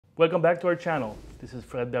Welcome back to our channel. This is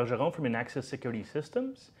Fred Bergeron from Inaxsys Security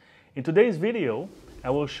Systems. In today's video, I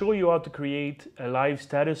will show you how to create a live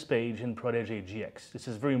status page in Protégé GX. This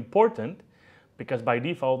is very important because by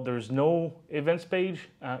default there's no events page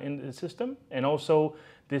in the system, and also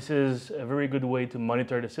this is a very good way to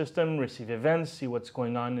monitor the system, receive events, see what's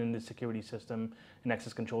going on in the security system and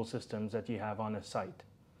access control systems that you have on a site.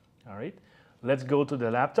 All right, let's go to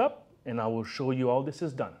the laptop and I will show you how this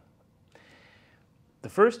is done. The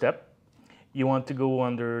first step, you want to go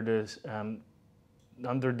under this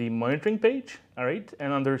under the monitoring page, all right,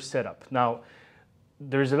 and under setup. Now,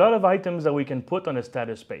 there's a lot of items that we can put on a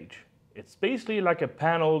status page. It's basically like a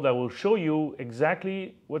panel that will show you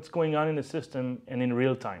exactly what's going on in the system and in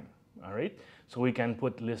real time, all right? So we can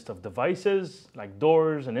put list of devices like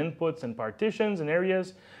doors and inputs and partitions and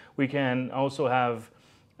areas. We can also have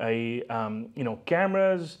a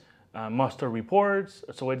cameras, muster reports.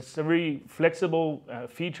 So it's a very flexible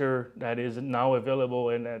feature that is now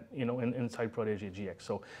available inside Protégé GX.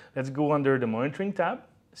 So let's go under the monitoring tab,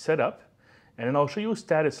 setup, and then I'll show you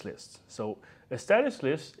status lists. So a status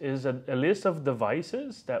list is a list of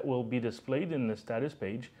devices that will be displayed in the status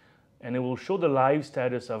page, and it will show the live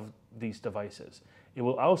status of these devices. It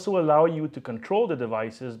will also allow you to control the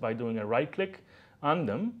devices by doing a right click on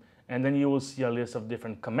them, and then you will see a list of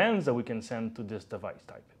different commands that we can send to this device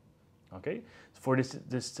type. Okay, for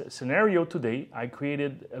this scenario today, I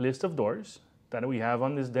created a list of doors that we have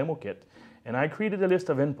on this demo kit, and I created a list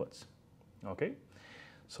of inputs. Okay,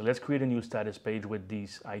 so let's create a new status page with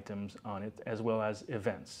these items on it, as well as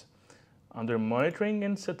events. Under monitoring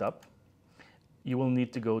and setup, you will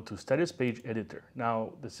need to go to status page editor.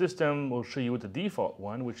 Now, the system will show you the default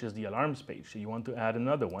one, which is the alarms page. So you want to add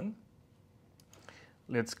another one.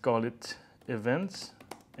 Let's call it events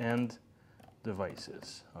and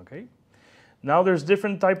devices. Okay. Now there's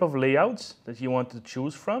different type of layouts that you want to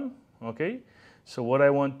choose from, okay? So what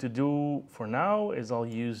I want to do for now is I'll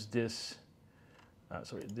use this,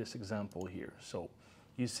 this example here. So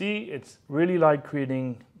you see it's really like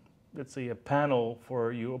creating, let's say, a panel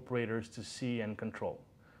for you operators to see and control,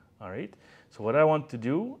 all right? So what I want to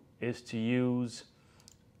do is to use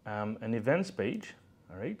an events page,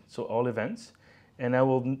 all right? So all events, and I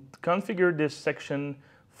will configure this section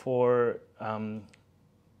for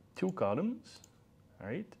 2 columns, all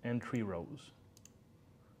right, and 3 rows.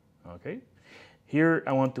 Okay, here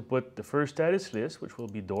I want to put the first status list, which will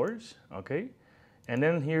be doors. Okay, and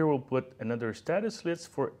then here we'll put another status list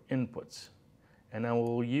for inputs, and I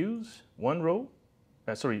will use one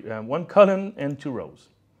column and 2 rows,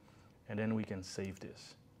 and then we can save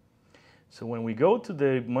this. So when we go to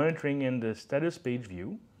the monitoring and the status page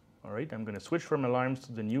view, all right, I'm going to switch from alarms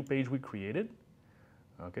to the new page we created.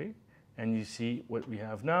 Okay, and you see what we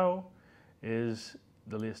have now is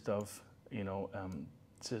the list of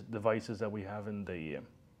devices that we have in the here.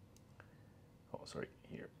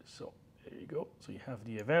 So there you go. So you have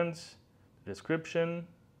the events, the description,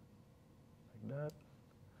 like that.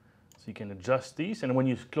 So you can adjust these, and when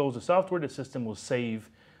you close the software, the system will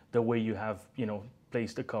save the way you have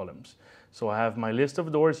placed the columns. So I have my list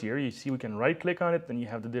of doors here. You see we can right click on it, and you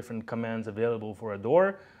have the different commands available for a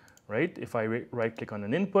door. Right? If I right click on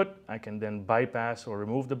an input, I can then bypass or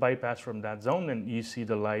remove the bypass from that zone, and you see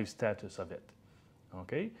the live status of it.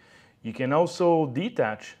 Okay? You can also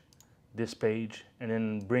detach this page and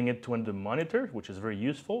then bring it to the monitor, which is very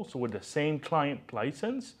useful. So with the same client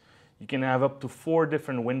license, you can have up to 4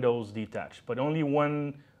 different windows detached, but only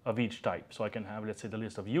one of each type. So I can have, let's say, the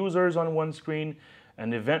list of users on one screen,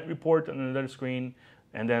 an event report on another screen,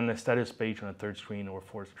 and then a status page on a 3rd screen or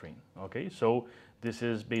 4th screen. Okay, so this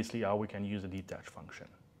is basically how we can use the detach function.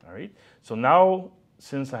 All right, so now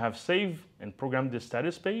since I have saved and programmed this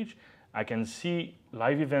status page, I can see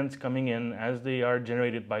live events coming in as they are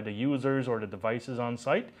generated by the users or the devices on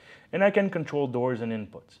site, and I can control doors and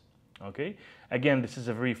inputs. Okay, again, this is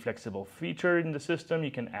a very flexible feature in the system.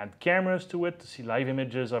 You can add cameras to it to see live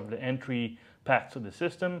images of the entry path to the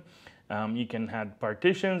system. You can add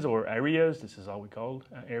partitions or areas. This is how we call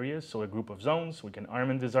areas, so a group of zones. We can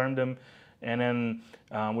arm and disarm them. And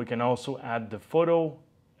then we can also add the photo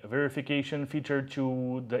verification feature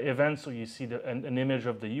to the event, so you see an image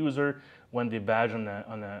of the user when the badge on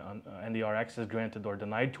NDR access granted or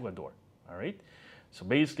denied to a door. All right. So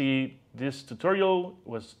basically, this tutorial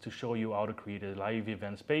was to show you how to create a live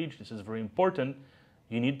events page. This is very important.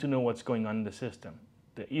 You need to know what's going on in the system.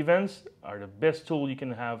 The events are the best tool you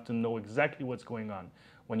can have to know exactly what's going on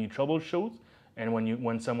when you troubleshoot, and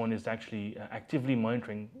when someone is actually actively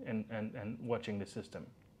monitoring and watching the system.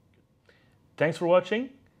 Thanks for watching.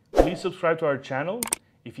 Please subscribe to our channel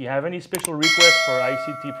If you have any special requests for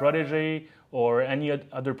ICT Protege or any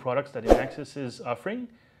other products that Inaxsys is offering,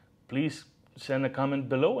 please send a comment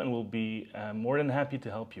below and we'll be more than happy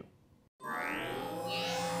to help you.